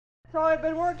So I've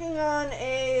been working on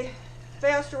a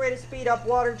faster way to speed up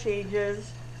water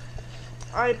changes.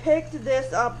 I picked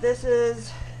this up. This is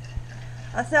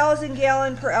 1,000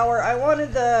 gallon per hour. I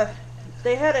wanted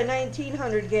they had a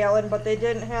 1,900 gallon, but they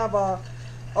didn't have a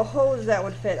hose that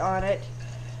would fit on it.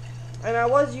 And I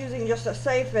was using just a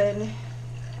siphon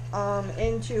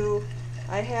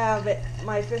I have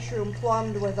my fish room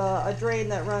plumbed with a drain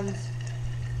that runs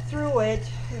through it,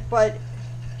 but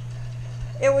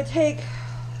it would take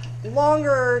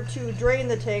longer to drain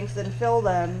the tanks than fill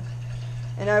them,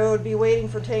 and I would be waiting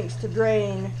for tanks to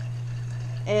drain.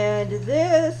 And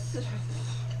this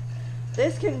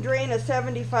can drain a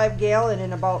 75 gallon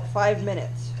in about 5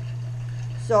 minutes.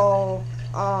 So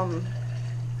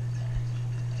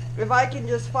if I can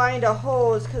just find a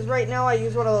hose, because right now I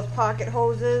use one of those pocket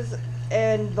hoses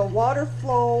and the water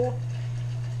flow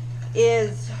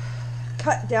is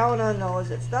cut down on those.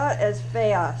 It's not as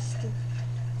fast.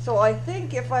 So I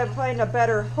think if I find a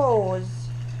better hose,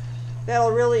 that'll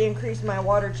really increase my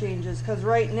water changes, because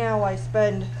right now I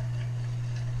spend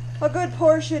a good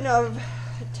portion of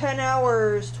 10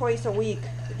 hours twice a week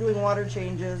doing water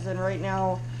changes, and right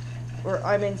now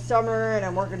I'm in summer and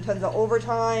I'm working tons of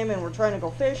overtime and we're trying to go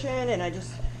fishing, and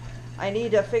I need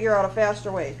to figure out a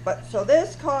faster way. But so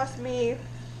this cost me,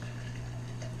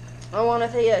 I want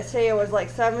to say it was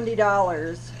like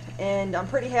 $70, and I'm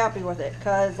pretty happy with it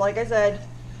because, like I said,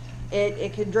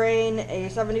 it can drain a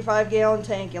 75 gallon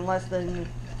tank in less than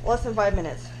 5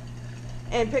 minutes,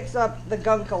 and picks up the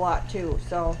gunk a lot too.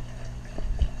 So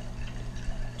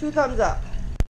 2 thumbs up.